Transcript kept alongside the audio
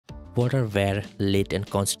What are where, let, and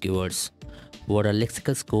const keywords? What are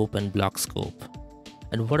lexical scope and block scope?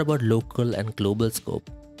 And what about local and global scope?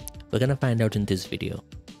 We're gonna find out in this video.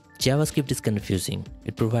 JavaScript is confusing.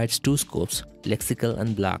 It provides two scopes, lexical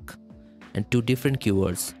and block, and two different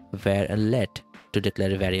keywords, where and let, to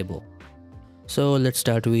declare a variable. So let's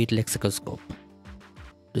start with lexical scope.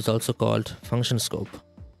 It is also called function scope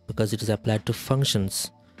because it is applied to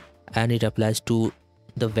functions and it applies to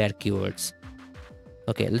the where keywords.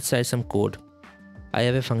 Okay, let's write some code. I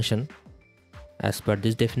have a function. As per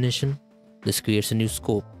this definition, this creates a new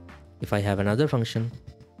scope. If I have another function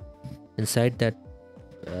inside that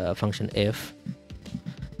function f,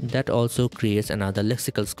 that also creates another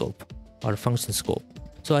lexical scope or function scope.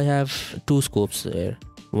 So I have two scopes there.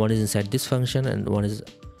 One is inside this function and one is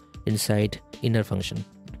inside inner function,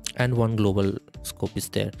 and one global scope is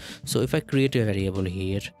there. So if I create a variable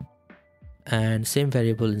here and same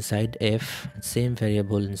variable inside f, same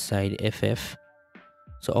variable inside ff,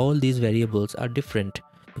 so all these variables are different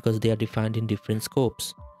because they are defined in different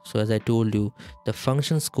scopes. So as I told you, the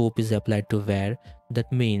function scope is applied to where.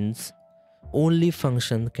 That means only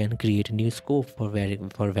function can create a new scope for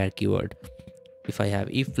where keyword. If I have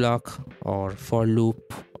if block or for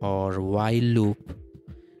loop or while loop,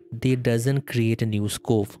 they doesn't create a new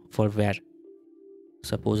scope for where.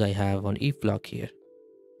 Suppose I have one if block here.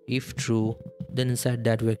 If true, then inside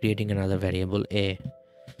that we're creating another variable a.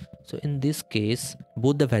 So in this case,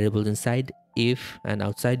 both the variables inside if and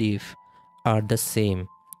outside if are the same.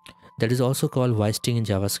 That is also called while string in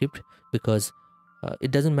JavaScript because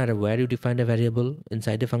it doesn't matter where you define a variable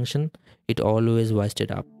inside a function, it always while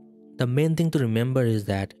it up. The main thing to remember is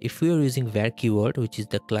that if we are using where keyword, which is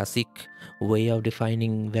the classic way of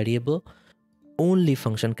defining variable, only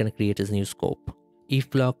function can create a new scope. If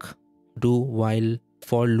block, do, while,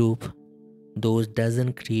 for loop, those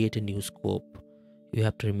doesn't create a new scope. You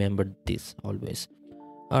have to remember this always.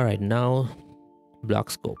 Alright, now block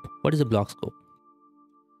scope. What is a block scope?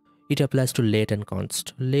 It applies to let and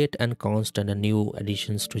const. Let and const and a new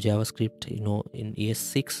additions to JavaScript, in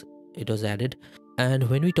ES6 it was added. And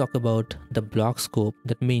when we talk about the block scope,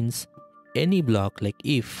 that means any block like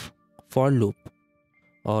if, for loop,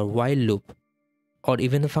 or while loop, or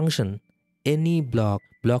even a function, any block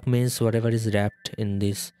means whatever is wrapped in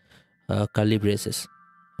this curly braces.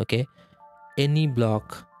 Okay, any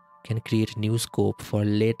block can create a new scope for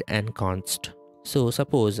let and const. So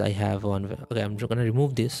suppose I have one. Okay, I'm just gonna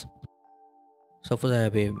remove this. Suppose I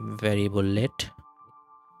have a variable let.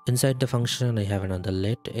 Inside the function I have another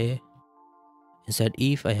let a. Inside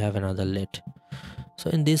if I have another let. So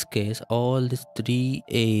in this case all these three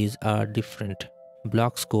a's are different.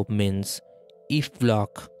 Block scope means if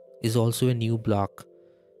block is also a new block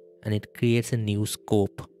and it creates a new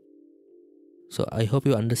scope. So I hope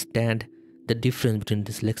you understand the difference between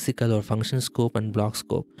this lexical or function scope and block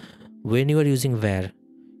scope. When you are using where,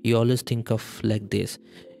 you always think of like this.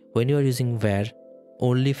 When you are using where,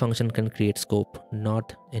 only function can create scope,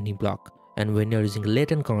 not any block. And when you are using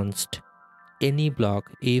let and const, any block,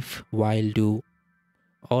 if, while, do,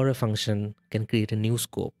 or a function can create a new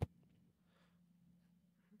scope.